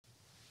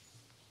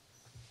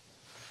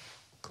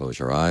Close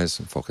your eyes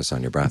and focus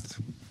on your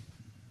breath.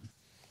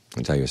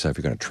 And tell yourself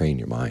you're going to train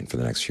your mind for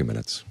the next few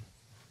minutes.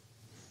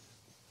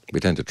 We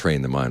tend to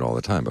train the mind all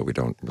the time, but we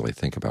don't really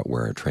think about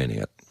where we're training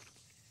it.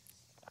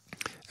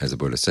 As the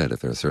Buddha said,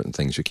 if there are certain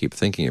things you keep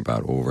thinking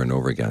about over and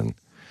over again,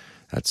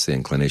 that's the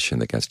inclination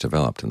that gets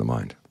developed in the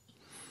mind.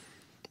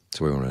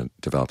 So we want to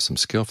develop some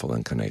skillful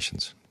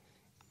inclinations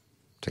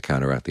to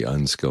counteract the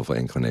unskillful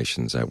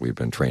inclinations that we've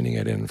been training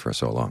it in for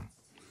so long.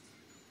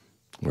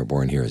 We're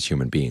born here as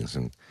human beings,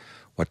 and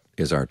what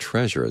is our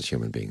treasure as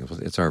human beings?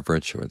 It's our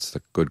virtue. It's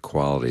the good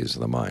qualities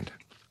of the mind.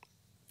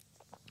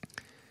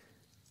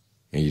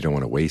 And you don't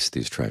want to waste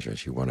these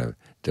treasures. You want to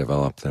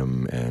develop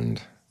them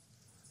and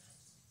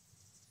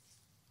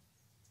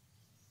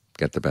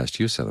get the best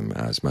use of them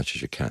as much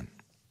as you can.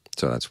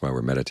 So that's why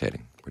we're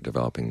meditating. We're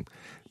developing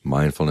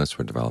mindfulness.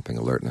 We're developing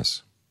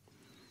alertness.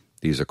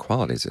 These are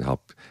qualities that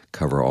help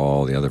cover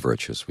all the other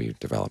virtues we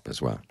develop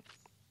as well.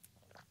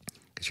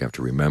 Because you have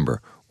to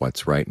remember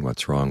what's right and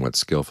what's wrong, what's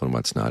skillful and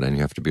what's not, and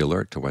you have to be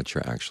alert to what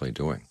you're actually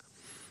doing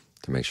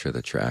to make sure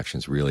that your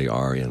actions really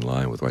are in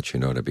line with what you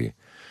know to be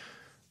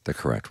the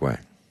correct way.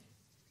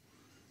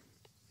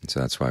 And so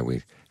that's why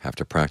we have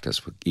to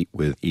practice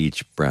with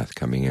each breath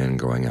coming in and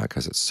going out,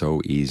 because it's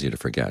so easy to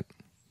forget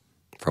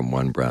from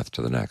one breath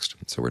to the next.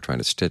 So we're trying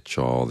to stitch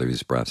all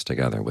these breaths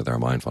together with our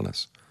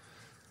mindfulness.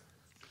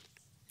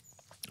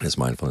 As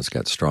mindfulness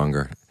gets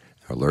stronger,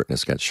 our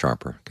alertness gets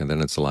sharper, and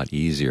then it's a lot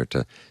easier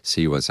to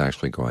see what's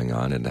actually going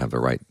on and have the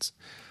right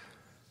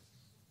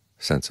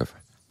sense of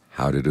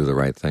how to do the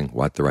right thing,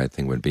 what the right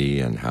thing would be,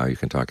 and how you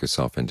can talk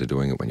yourself into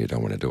doing it when you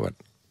don't want to do it.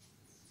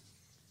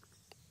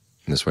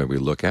 In this way we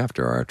look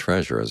after our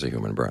treasure as a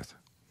human birth.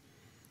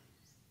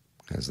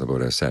 As the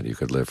Buddha said, you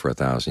could live for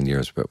 1,000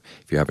 years, but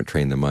if you haven't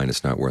trained the mind,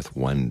 it's not worth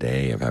one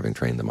day of having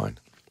trained the mind.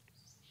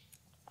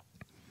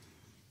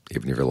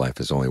 Even if your life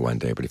is only one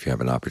day, but if you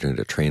have an opportunity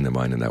to train the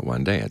mind in that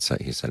one day,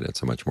 he said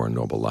it's a much more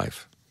noble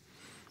life.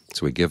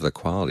 So we give the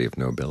quality of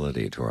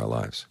nobility to our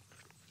lives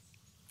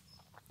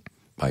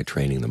by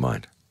training the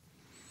mind.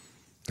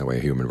 That way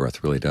a human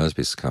birth really does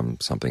become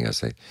something,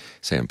 as they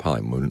say in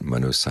Pali,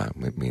 manusa.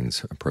 It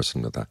means a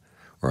person with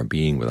or a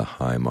being with a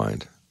high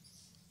mind.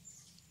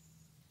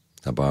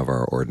 Above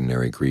our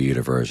ordinary greed,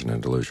 aversion,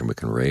 and delusion, we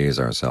can raise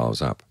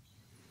ourselves up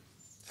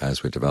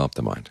as we develop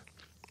the mind,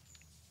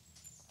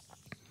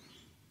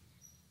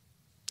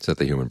 so that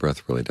the human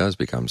birth really does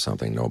become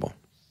something noble.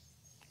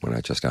 We're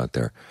not just out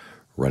there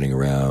running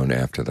around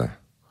after the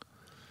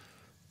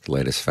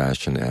latest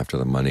fashion, after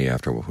the money,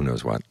 after who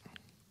knows what.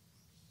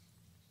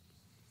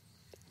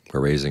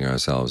 We're raising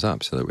ourselves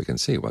up so that we can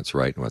see what's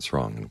right and what's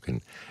wrong, and we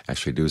can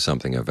actually do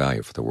something of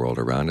value for the world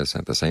around us,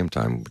 and at the same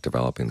time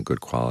developing the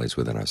good qualities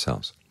within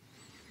ourselves.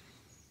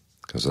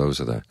 Because those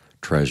are the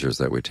treasures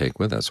that we take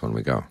with us when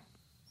we go.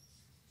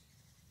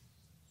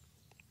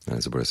 And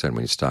as the Buddha said,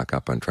 when you stock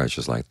up on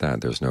treasures like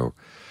that, there's no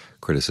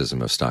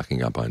criticism of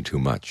stocking up on too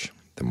much.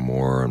 The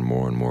more and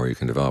more and more you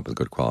can develop the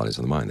good qualities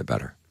of the mind, the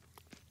better.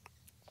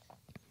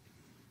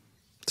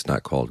 It's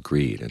not called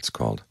greed, it's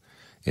called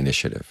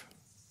initiative,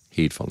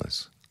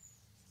 heedfulness,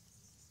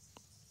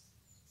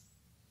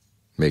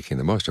 making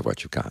the most of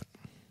what you've got.